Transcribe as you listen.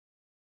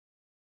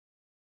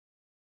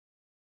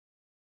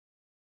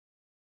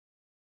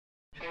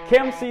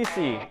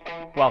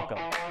CamCC, welcome.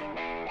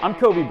 I'm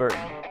Kobe Burton.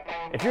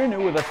 If you're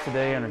new with us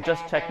today and are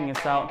just checking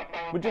us out,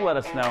 would you let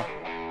us know?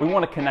 We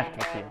want to connect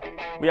with you.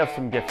 We have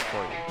some gifts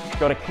for you.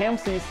 Go to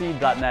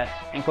camcc.net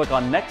and click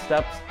on Next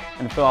Steps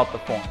and fill out the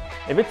form.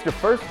 If it's your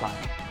first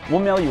time,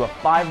 we'll mail you a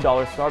 $5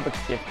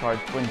 Starbucks gift card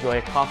to enjoy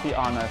a coffee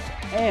on us,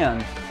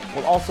 and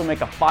we'll also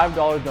make a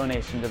 $5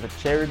 donation to the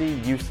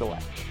charity you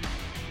select.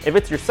 If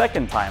it's your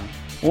second time,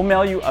 we'll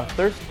mail you a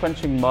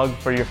thirst-quenching mug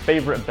for your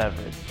favorite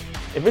beverage.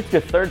 If it's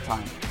your third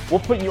time,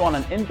 we'll put you on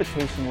an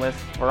invitation list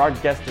for our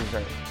guest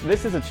dessert.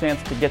 This is a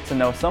chance to get to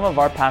know some of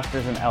our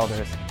pastors and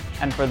elders,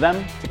 and for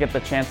them to get the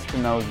chance to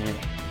know you.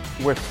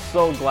 We're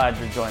so glad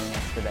you're joining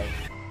us today,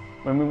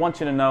 and we want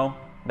you to know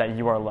that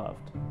you are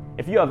loved.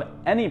 If you have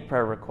any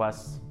prayer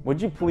requests,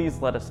 would you please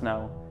let us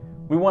know?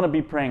 We want to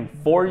be praying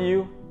for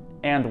you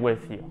and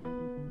with you.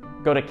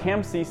 Go to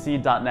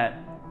camcc.net,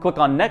 click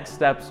on Next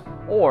Steps,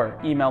 or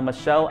email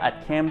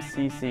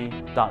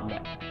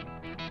michelle@camcc.net.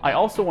 I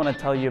also want to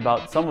tell you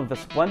about some of the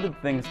splendid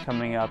things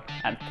coming up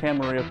at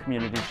Camarillo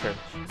Community Church,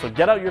 so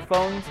get out your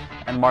phones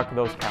and mark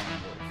those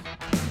calendars.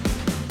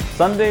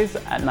 Sundays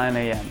at 9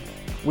 a.m.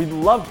 We'd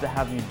love to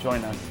have you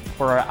join us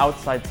for our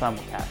outside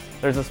simulcast.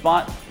 There's a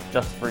spot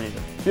just for you.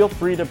 Feel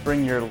free to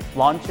bring your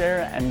lawn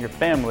chair and your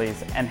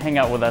families and hang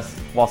out with us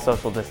while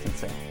social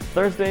distancing.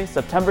 Thursday,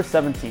 September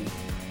 17th,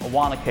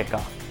 Awana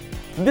Kickoff.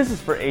 This is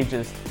for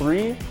ages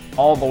 3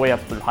 all the way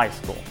up through high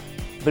school.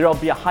 There will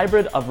be a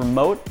hybrid of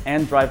remote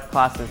and drive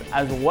classes,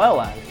 as well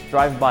as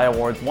drive-by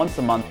awards once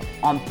a month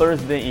on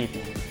Thursday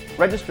evenings.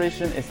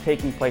 Registration is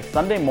taking place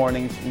Sunday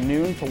mornings,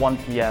 noon to 1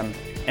 p.m.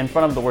 in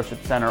front of the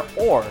Worship Center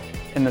or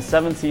in the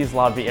Seven Seas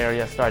lobby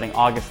area starting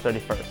August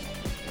 31st.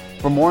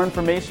 For more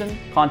information,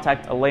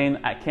 contact Elaine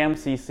at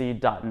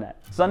camcc.net.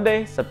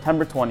 Sunday,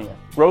 September 20th,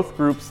 Growth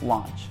Groups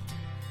launch.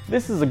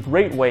 This is a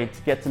great way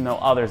to get to know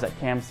others at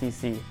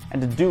CamCC and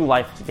to do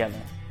life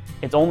together.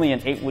 It's only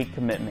an 8-week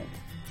commitment.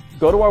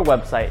 Go to our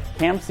website,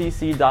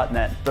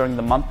 camcc.net, during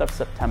the month of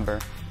September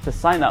to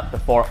sign up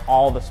before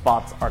all the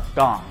spots are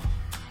gone.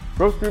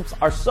 Growth groups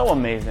are so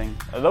amazing.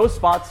 Those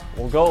spots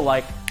will go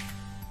like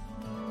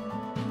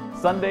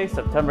Sunday,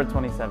 September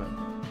 27th,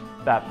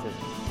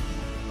 baptism.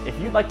 If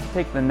you'd like to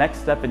take the next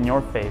step in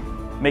your faith,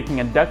 making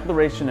a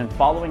declaration and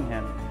following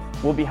Him,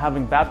 we'll be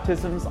having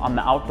baptisms on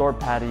the outdoor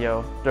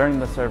patio during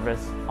the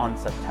service on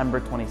September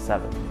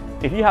 27th.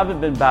 If you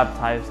haven't been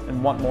baptized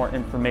and want more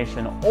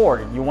information,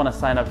 or you want to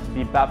sign up to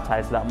be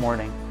baptized that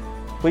morning,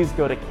 please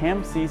go to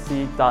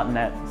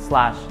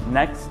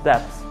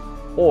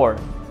camcc.net/nextsteps or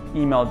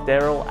email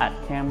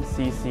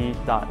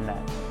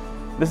daryl@camcc.net.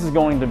 This is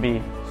going to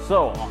be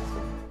so awesome.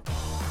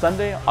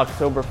 Sunday,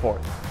 October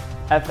 4th,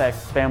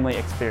 FX Family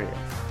Experience.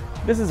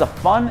 This is a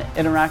fun,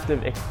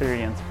 interactive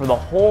experience for the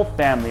whole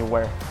family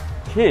where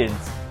kids,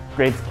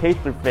 grades K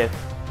through 5th,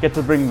 get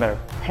to bring their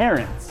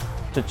parents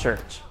to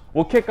church.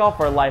 We'll kick off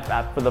our Life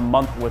app for the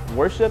month with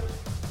worship,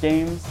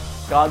 games,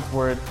 God's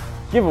Word,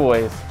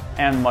 giveaways,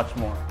 and much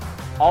more,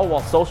 all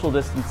while social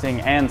distancing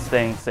and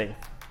staying safe.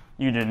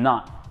 You do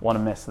not want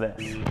to miss this.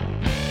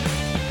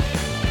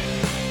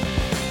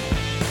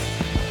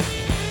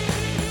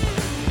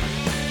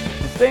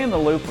 To stay in the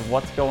loop of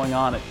what's going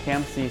on at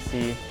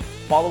CamCC,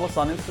 follow us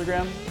on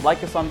Instagram,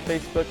 like us on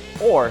Facebook,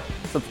 or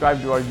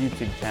subscribe to our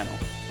YouTube channel.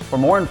 For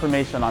more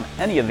information on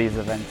any of these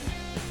events,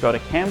 go to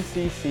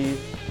camcc.net.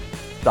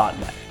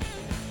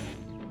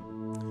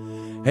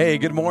 Hey,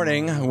 good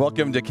morning.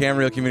 Welcome to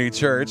Camarillo Community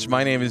Church.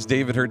 My name is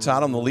David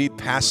Hurtado. I'm the lead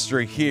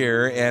pastor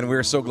here, and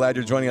we're so glad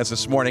you're joining us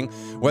this morning.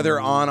 Whether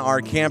on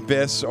our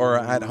campus or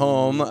at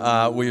home,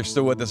 you're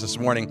still with us this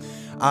morning.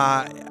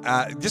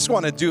 Just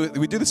want to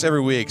we do this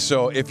every week.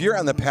 So if you're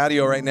on the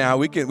patio right now,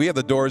 we have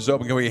the doors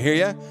open. Can we hear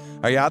you?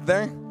 Are you out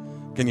there?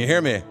 Can you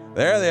hear me?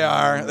 There they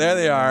are. There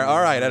they are.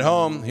 All right, at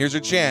home, here's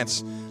your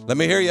chance. Let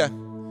me hear you.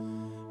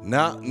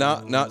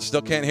 No,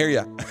 still can't hear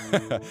you.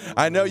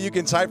 I know you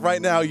can type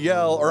right now,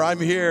 yell, or I'm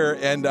here,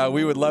 and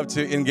we would love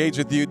to engage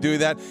with you. Do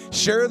that.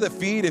 Share the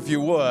feed if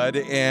you would,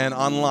 and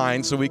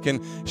online, so we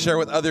can share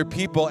with other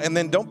people. And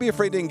then don't be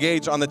afraid to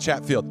engage on the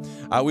chat field.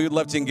 We would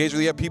love to engage with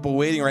you. You have people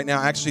waiting right now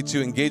actually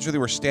to engage with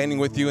you. We're standing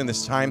with you in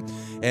this time,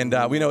 and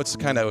we know it's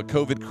kind of a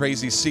COVID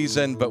crazy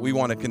season, but we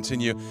want to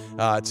continue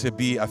to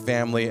be a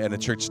family and a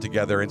church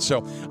together. And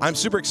so I'm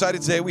super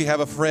excited today. We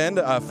have a friend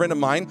of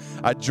mine,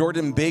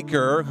 Jordan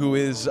Baker, who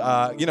is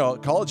a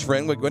college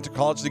friend. We went to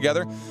college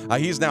together.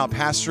 He's now a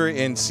pastor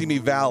in Simi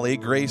Valley,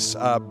 Grace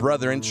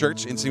Brethren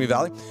Church in Simi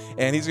Valley,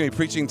 and he's going to be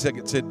preaching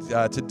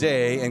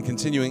today and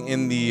continuing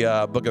in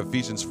the book of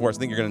Ephesians for us. I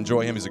think you're going to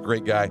enjoy him. He's a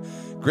great guy,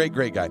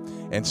 great guy,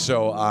 and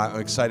so I'm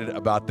excited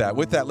about that.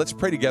 With that, let's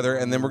pray together,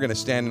 and then we're going to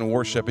stand and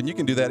worship, and you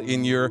can do that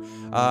in your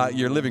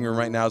living room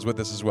right now is with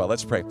us as well.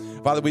 Let's pray.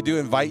 Father, we do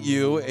invite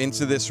you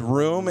into this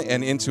room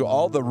and into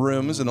all the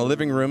rooms and the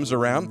living rooms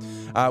around.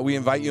 We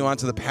invite you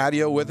onto the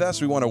patio with us.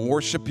 We want to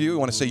worship worship you. We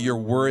want to say you're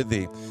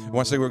worthy. We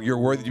want to say you're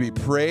worthy to be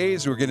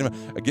praised. We're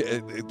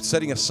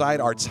setting aside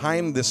our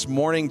time this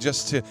morning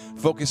just to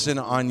focus in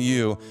on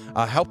you.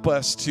 Help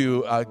us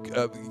to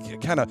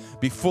kind of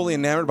be fully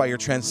enamored by your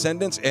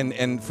transcendence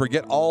and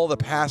forget all the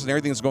past and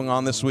everything that's going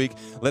on this week.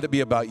 Let it be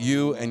about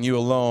you and you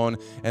alone.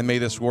 And may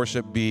this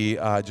worship be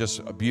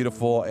just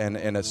beautiful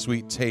and a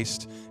sweet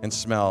taste and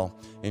smell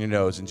in your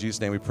nose. In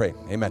Jesus' name we pray.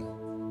 Amen.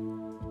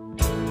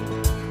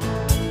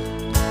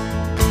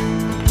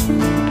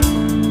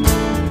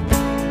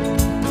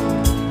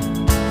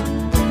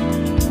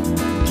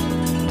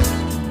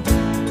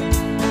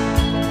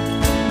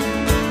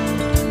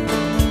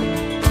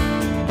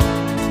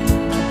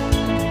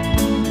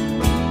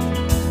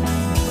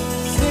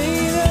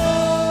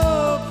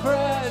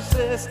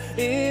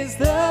 Is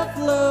the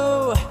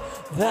flow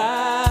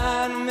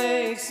that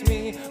makes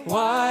me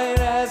white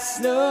as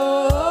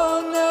snow.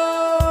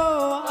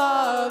 No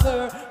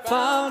other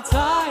fount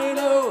I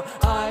know.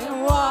 I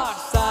am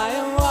washed, I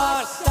am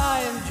washed,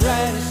 I am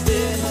drenched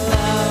in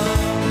love.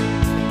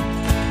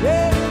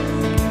 Yes,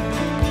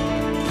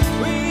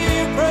 we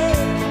pray.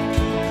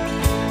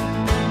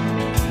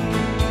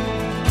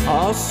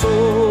 Our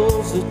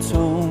souls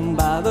atoned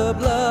by the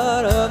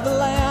blood of the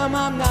Lamb.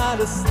 I'm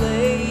not a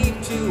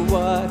slave to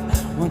what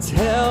once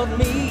held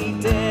me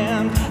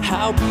damned.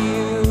 How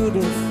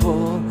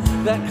beautiful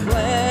that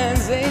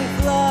cleansing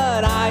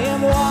flood. I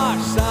am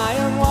washed, I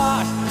am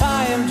washed,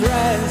 I am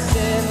dressed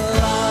in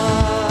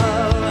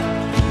love.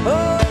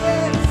 Oh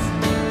yes,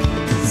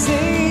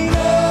 sing,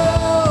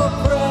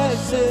 oh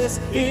precious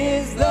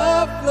is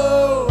the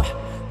flow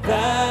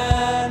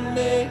that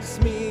makes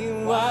me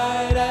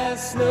white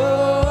as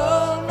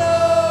snow. No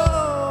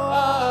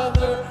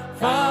other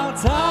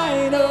fount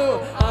I know.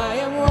 I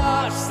am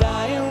washed,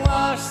 I am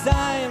washed,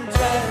 I am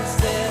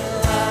dressed in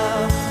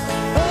love.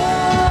 Oh,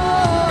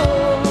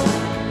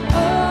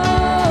 oh,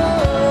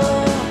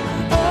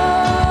 oh,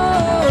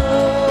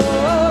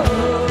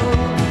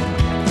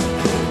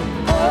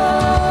 oh,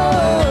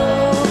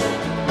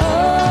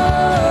 oh,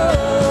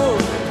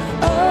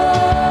 oh.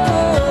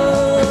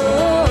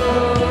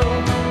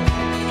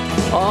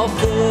 All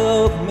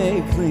filth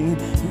made clean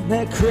in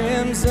that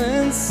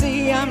crimson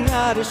sea. I'm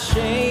not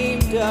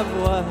ashamed of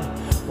what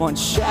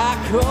once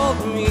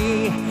shackled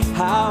me.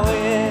 How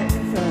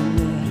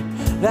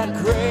infinite that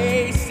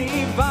grace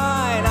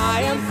divine.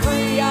 I am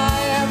free, I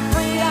am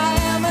free, I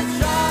am a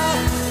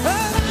child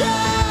of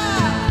God.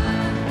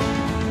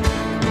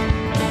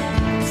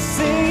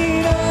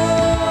 Sing, oh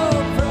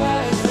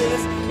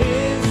precious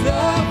is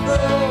the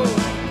flow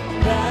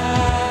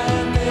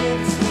that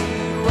makes me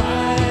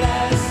white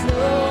as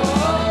snow.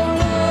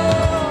 No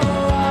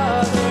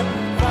other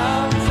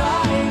fount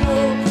I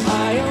know.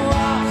 I am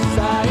washed,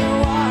 I am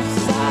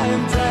washed, I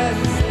am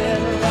dressed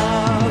in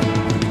love.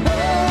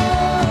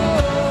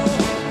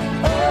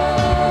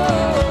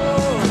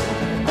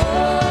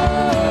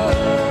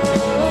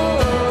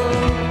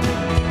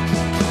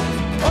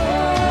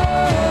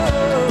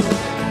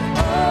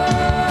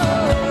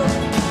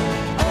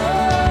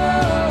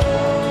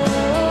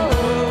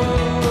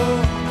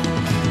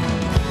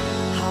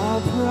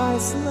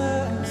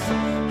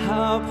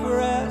 How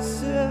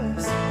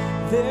precious,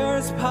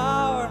 there's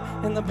power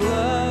in the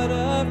blood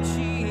of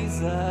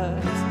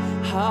Jesus.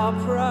 How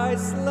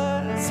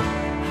priceless,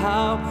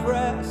 how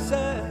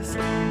precious,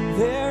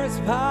 there's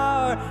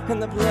power in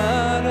the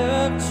blood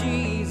of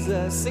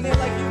Jesus. Sing it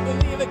like you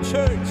believe it,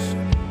 church.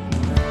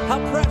 How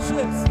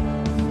precious,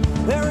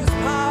 there is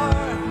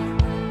power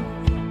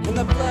in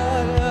the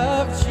blood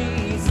of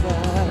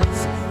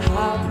Jesus.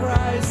 How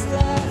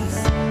priceless.